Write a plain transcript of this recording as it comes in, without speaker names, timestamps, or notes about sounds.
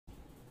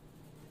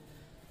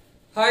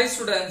Hi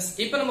students,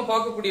 இப்போ நம்ம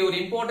பார்க்கக்கூடிய ஒரு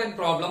important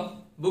problem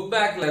book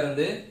backல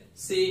இருந்து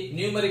see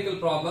numerical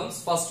problems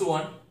first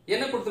one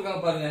என்ன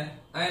கொடுத்திருக்காங்க பாருங்க.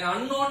 An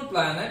unknown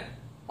planet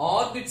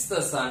orbits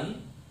the sun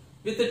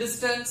with a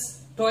distance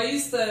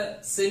twice the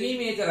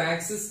semi-major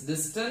axis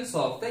distance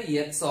of the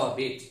Earth's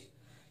orbit.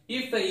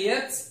 If the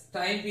Earth's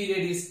time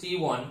period is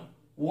t1,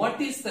 what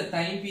is the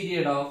time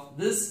period of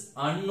this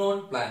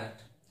unknown planet?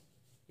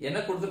 என்ன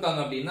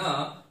கொடுத்திருக்காங்க அப்படின்னா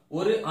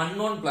ஒரு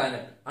unknown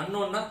planet,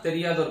 unknownனா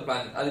தெரியாத ஒரு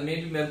planet, அது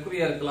maybe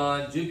மெர்க்குரியா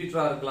இருக்கலாம்,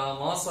 ஜூபிட்டரா இருக்கலாம்,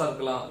 மார்ஸா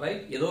இருக்கலாம்,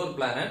 ரைட்? ஏதோ ஒரு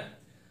planet.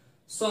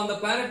 சோ அந்த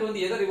planet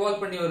வந்து எதை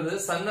ரிவால்வ் பண்ணி வருது?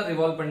 சன்னை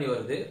ரிவால்வ் பண்ணி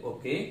வருது.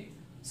 ஓகே,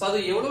 சோ அது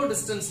எவ்வளவு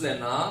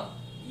டிஸ்டன்ஸ்லனா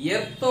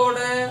எர்த்தோட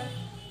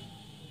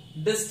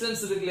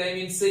டிஸ்டன்ஸ் இருக்குல, ஐ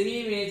மீன் semi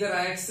major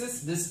axis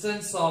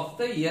distance of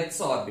the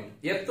earths orbit.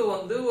 Earth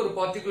வந்து ஒரு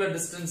பர்టిక్యులர்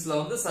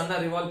டிஸ்டன்ஸ்ல வந்து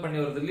சன்னை ரிவால்வ்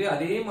பண்ணி வருது இல்லையா,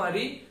 அதே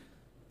மாதிரி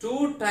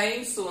 2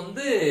 டைம்ஸ்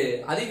வந்து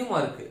அதிகமா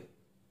இருக்கு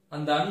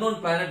அந்த unknown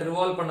planet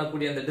revolve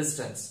பண்ணக்கூடிய அந்த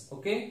distance.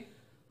 ஓகே,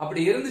 அப்படி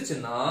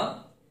இருந்துச்சுன்னா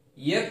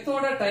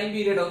எர்த்தோட டைம்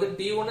பீரியட் வந்து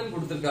t1 ன்னு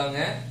கொடுத்திருக்காங்க.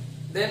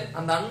 தென்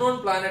அந்த unknown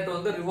planet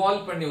வந்து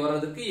ரிவால்வ் பண்ணி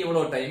வர்றதுக்கு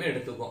எவ்வளவு டைம்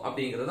எடுத்துக்கும்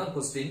அப்படிங்கறது தான்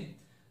क्वेश्चन.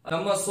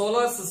 நம்ம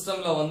சோலார்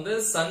சிஸ்டம்ல வந்து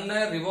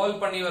சன்னை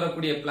ரிவால்வ் பண்ணி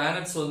வரக்கூடிய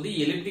பிளானட்ஸ் வந்து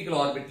எலிப்டிக்கல்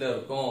ஆர்பிட்ல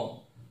இருக்கும்.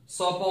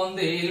 சோ அப்ப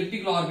வந்து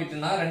எலிப்டிக்கல்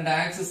ஆர்பிட்னா ரெண்டு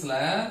ஆக்சிஸ்ல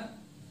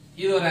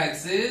இது ஒரு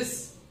ஆக்சிஸ்,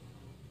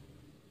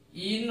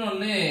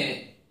 இன்னொன்னு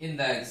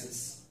இந்த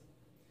ஆக்சிஸ்.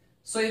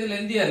 சோ இது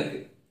லெந்தியா இருக்கு,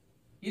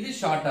 இது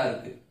ஷார்ட்டா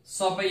இருக்கு.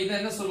 சோ அப்ப இத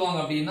என்ன சொல்லுவாங்க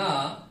அப்படின்னா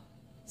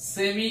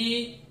செமி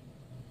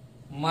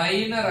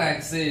மைனர்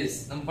ஆக்சிஸ்.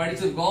 நம்ம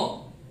படிச்சிருக்கோம்.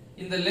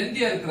 இந்த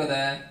லெந்தியா இருக்கிறத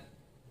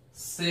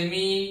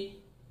செமி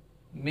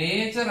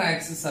மேஜர்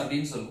ஆக்சிஸ்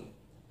அப்படின்னு சொல்லுவோம்.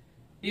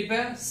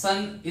 இப்ப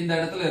சன் இந்த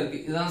இடத்துல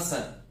இருக்கு, இதுதான்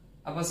சன்.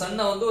 அப்ப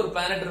சன்னை வந்து ஒரு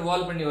பிளானட்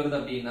ரிவால்வ் பண்ணி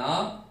வருது அப்படின்னா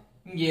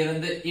இங்க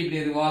இருந்து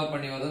இப்படி ரிவால்வ்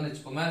பண்ணி வருதுன்னு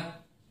வச்சுக்கோமே.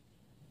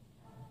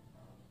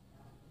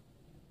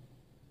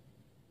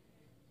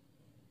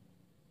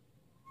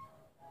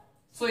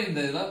 சோ இந்த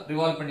இதுல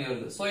ரிவால்வ் பண்ணி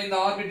வருது. சோ இந்த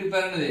ஆர்பிட்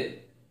பேர் என்னது?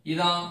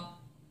 இதான்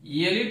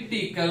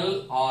எலிப்டிக்கல்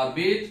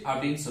ஆர்பிட்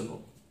அப்படின்னு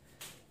சொல்லுவோம்.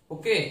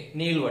 ஓகே,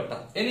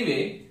 நீள்வட்டம். எனிவே,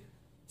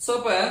 சோ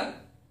இப்ப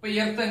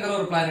எர்த்ங்கற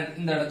ஒரு பிளானட்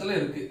இந்த இடத்துல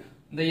இருக்கு.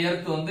 இந்த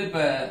எர்த் வந்து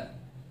இப்ப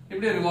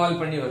இப்படி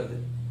ரிவால்வ் பண்ணி வருது.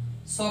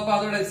 சோ அப்ப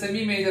அதோட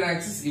செமி மேஜர்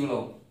ஆக்சிஸ்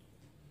இவ்வளவு.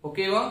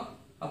 ஓகேவா?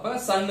 அப்ப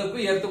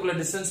சன்னுக்கு எர்த்துக்குள்ள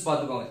டிஸ்டன்ஸ்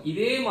பாத்துக்கோங்க.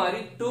 இதே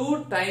மாதிரி 2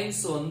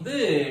 டைம்ஸ் வந்து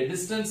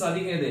டிஸ்டன்ஸ்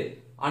அதிகம் இது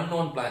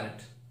unknown planet.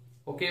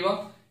 ஓகேவா?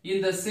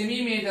 இந்த செமி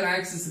மேஜர்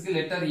ஆக்சிஸ்க்கு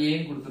லெட்டர் A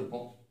ன்னு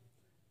கொடுத்திருப்போம்.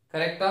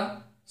 கரெக்ட்டா?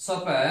 சோ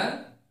அப்ப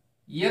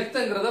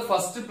எர்த்ங்கறத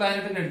ஃபர்ஸ்ட்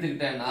பிளானட்னு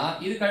எடுத்துக்கிட்டேன்னா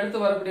இதுக்கு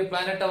அடுத்து வரக்கூடிய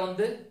பிளானட்ட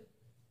வந்து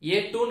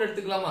A2 ன்னு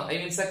எடுத்துக்கலாமா? ஐ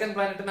மீன் செகண்ட்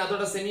பிளானட்னா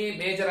அதோட செமி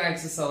மேஜர்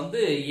ஆக்சிஸ்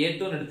வந்து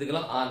A2 ன்னு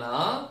எடுத்துக்கலாம். ஆனா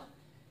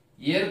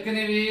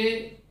ஏற்கனவே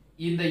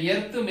இந்த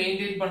எர்த்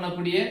மெயின்டைன்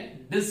பண்ணக்கூடிய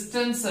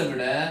டிஸ்டன்ஸை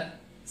விட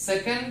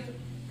செகண்ட்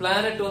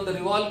பிளானட் வந்து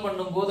ரிவால்வ்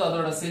பண்ணும்போது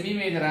அதோட செமி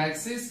மேஜர்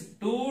ஆக்சிஸ்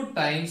 2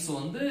 டைம்ஸ்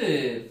வந்து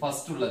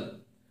ஃபர்ஸ்ட் உள்ளது.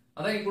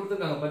 அதான் இங்க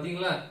கொடுத்திருக்காங்க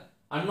பாத்தீங்களா?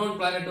 unknown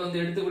planet வந்து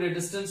எடுத்துக்கூடிய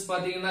டிஸ்டன்ஸ்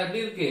பாத்தீங்கன்னா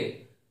எப்படி இருக்கு?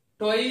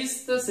 twice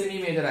the semi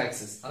major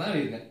axis. அதான்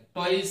இருக்கு,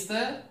 twice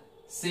the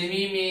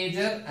semi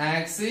major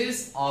axis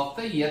of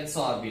the earth's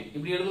orbit.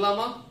 இப்படி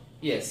எழுதலாமா?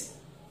 yes.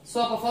 சோ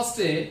அப்ப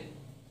ஃபர்ஸ்ட்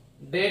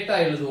டேட்டா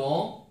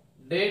எழுதுவோம்.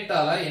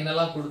 டேட்டால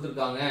என்னெல்லாம்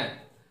கொடுத்திருக்காங்க?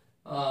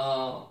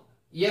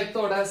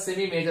 எர்த்தோட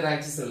செமி மேஜர்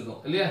ஆக்சிஸ்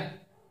எழுதுவோம் இல்லையா?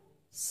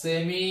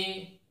 Semi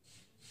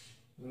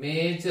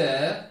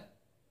major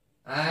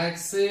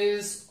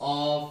axis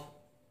of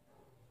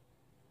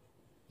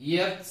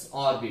Earth's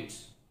orbit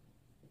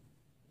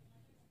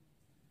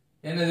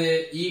என்னது?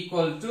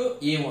 equal to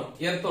A1,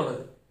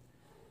 எர்த்தோடது.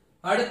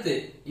 அடுத்து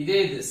இதே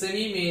இது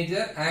semi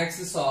major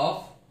axis of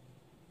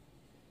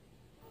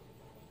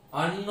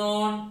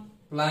unknown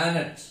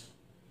planet,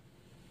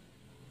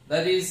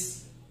 that is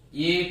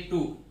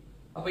A2.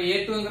 அப்ப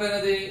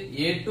A2ங்கிறது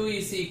A2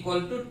 is equal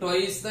to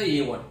twice the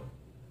A1,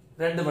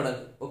 ரெண்டு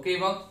மடங்கு.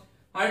 ஓகேவா?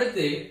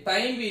 அடுத்து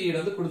டைம்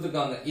பீரியட் வந்து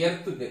கொடுத்திருக்காங்க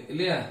எர்த்துக்கு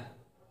இல்லையா?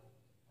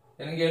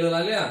 எனக்கு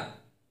எழுதலாம் இல்லையா?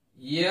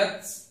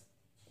 Earth's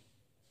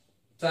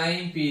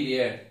time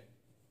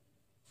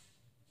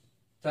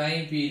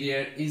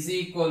period is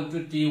equal to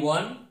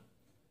t1.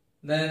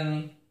 then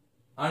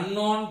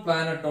unknown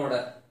planet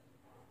order,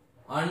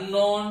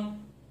 unknown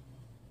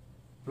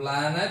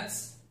planets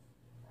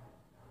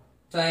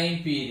time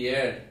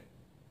period,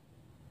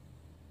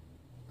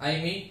 I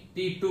mean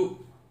t2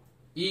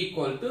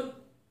 equal to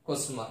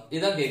question mark.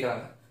 இதான்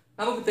கேக்குறாங்க.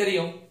 நமக்கு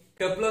தெரியும்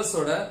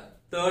கெப்லர்ஸோட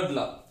third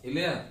law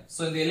இல்லையா? சோ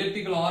இந்த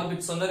எலிப்டிக்கல்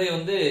ஆர்பிட் சொன்னதே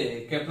வந்து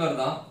கெப்லர்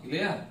தான்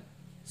இல்லையா?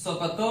 சோ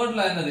அப்ப third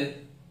law என்னது?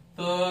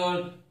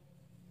 third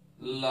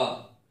law,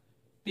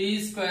 t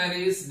square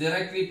is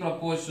directly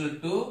proportional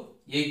to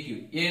aq.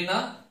 ஏனா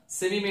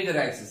semi major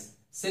axis,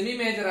 semi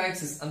major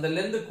axis அந்த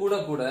லெந்த் கூட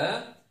கூட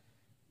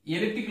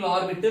எலிப்டிக்கல்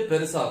ஆர்பிட்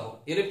பெருசாகும்.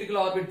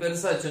 எலிப்டிக்கல் ஆர்பிட்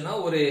பெருசாச்சுன்னா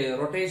ஒரு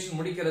ரொட்டேஷன்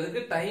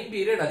முடிக்கிறதுக்கு டைம்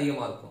பீரியட்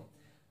அதிகமா இருக்கும்.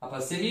 அப்ப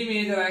செமி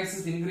மேஜர்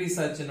ஆக்சிஸ் இன்க்ரீஸ்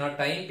ஆச்சுன்னா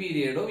டைம்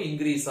பீரியடும்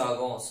இன்க்ரீஸ்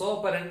ஆகும். சோ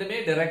அப்ப ரெண்டுமே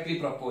டைரக்ட்லி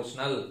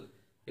ப்ரொபோர்ஷனல்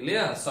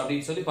இல்லையா? சோ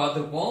அப்படின்னு சொல்லி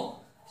பார்த்திருப்போம்.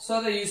 சோ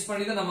அதை யூஸ்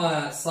பண்ணி தான் நம்ம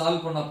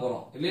சால்வ் பண்ண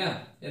போறோம் இல்லையா?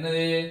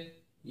 என்னது?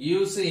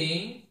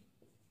 using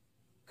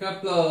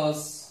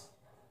Kepler's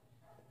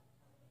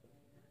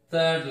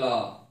third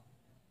law.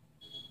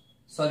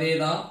 So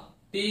that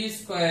T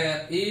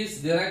square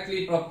is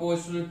directly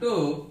proportional to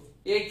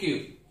A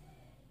cube.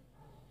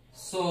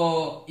 So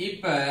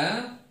இப்ப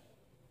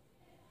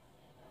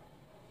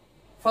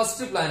first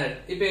planet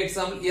இப்ப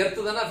example earth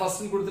தான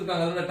first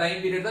கொடுத்திருக்காங்க அதோட time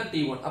period தான்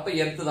t1 அப்ப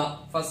earth தான்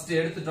first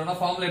எடுத்துட்டோம்னா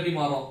ஃபார்முலா எப்படி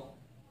மாறும்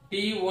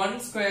t1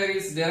 square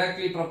is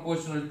directly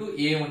proportional to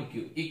a1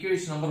 cube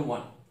equation number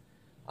 1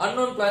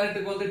 unknown planet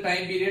க்கு வந்து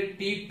time period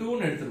t2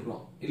 ன்னு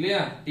எடுத்துறோம்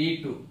இல்லையா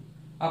t2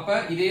 அப்ப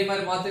இதே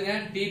மாதிரி மாத்துங்க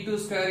t2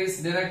 square is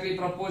directly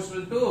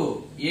proportional to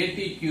at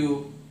cube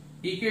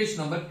equation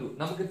number 2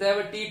 நமக்கு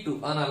தேவை t2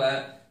 அதனால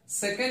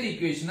second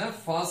equation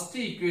first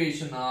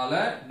equation ஆல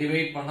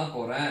டிவைட் பண்ண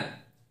போறேன்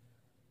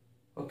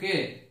okay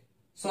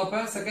so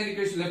அப்ப second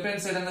equation left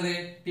hand side என்னது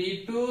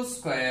t2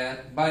 square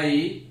by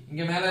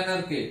இங்க மேல என்ன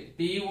இருக்கு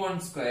t1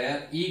 square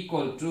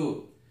equal to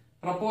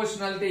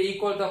proportionality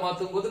equal to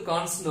மாத்தும்போது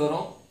constant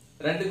வரும்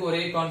ரெண்டுக்கு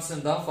ஒரே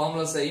constant தான்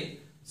formula sign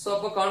so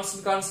அப்ப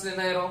constant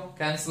என்ன ஆயிரும்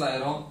cancel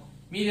ஆயிரும்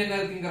மீதி என்ன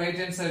இருக்கு இங்க right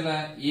hand sideல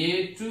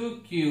a2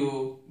 cube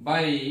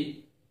by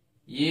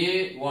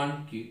a1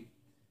 cube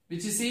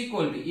which is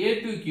equal to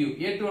a2 cube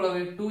a2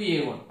 அளவு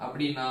 2a1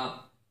 அப்படினா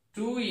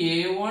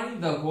 2a1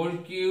 the whole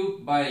cube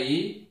by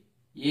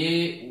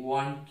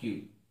a1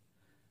 cube.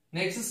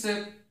 Next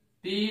step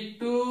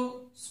t2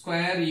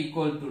 square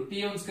equal to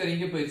t1 square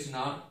இங்க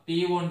போயிடுச்சுனா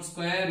t1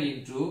 square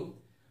into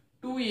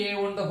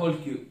 2a1 the whole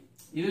cube.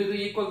 இது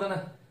equal தானே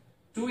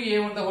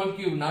 2a1 the whole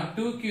cube na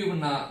 2 cube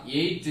na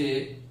 8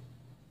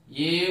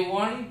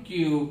 a1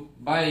 cube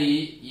by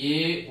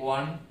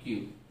a1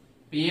 cube.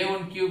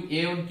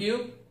 a1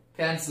 cube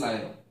cancel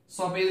ஆயிடும். So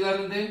அப்ப இதுல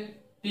இருந்து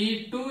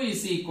t2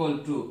 is equal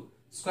to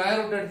square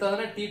root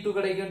எடுத்தாதானே t2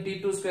 கிடைக்கும்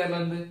t2 ஸ்கொயர்ல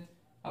இருந்து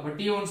அப்ப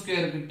t1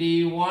 ஸ்கொயருக்கு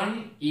t1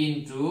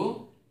 into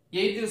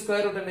 8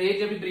 ஸ்கொயர் ரூட் அந்த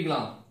 8 எப்படி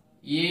பிரிக்கலாம்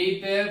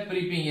 8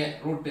 பிரிப்பீங்க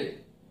ரூட்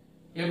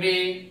எப்படி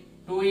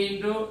 2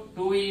 into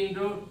 2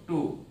 into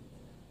 2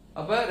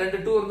 அப்ப ரெண்டு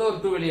 2 இருந்தா ஒரு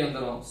 2 வெளிய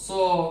வந்துரும் so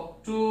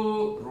 2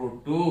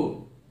 root 2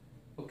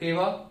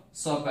 ஓகேவா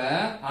so அப்ப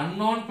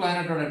unknown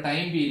planet ஓட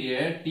time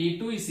period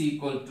t2 is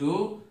equal to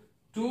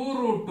 2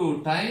 root 2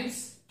 times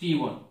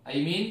t1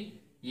 I mean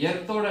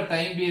earth ஓட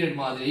டைம் பீரியட்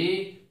மாதிரி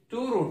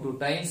 2 root 2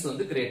 times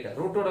வந்து greater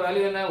root ஓட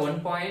வேல்யூ என்ன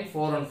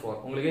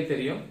 1.414 உங்களுக்கே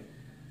தெரியும்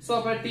சோ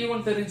அப்ப t1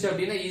 தெரிஞ்சு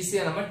அப்படினா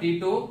ஈஸியா நம்ம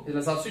t2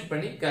 இதல சப்ஸ்டிட்யூட்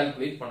பண்ணி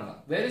கால்குலேட் பண்ணலாம்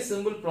வெரி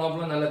சிம்பிள்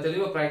ப்ராப்ளம் நல்ல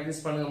தெளிவா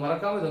பிராக்டீஸ் பண்ணுங்க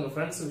மறக்காம இத உங்க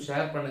ஃப்ரெண்ட்ஸ்க்கு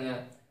ஷேர் பண்ணுங்க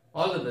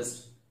all the best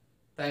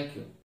thank you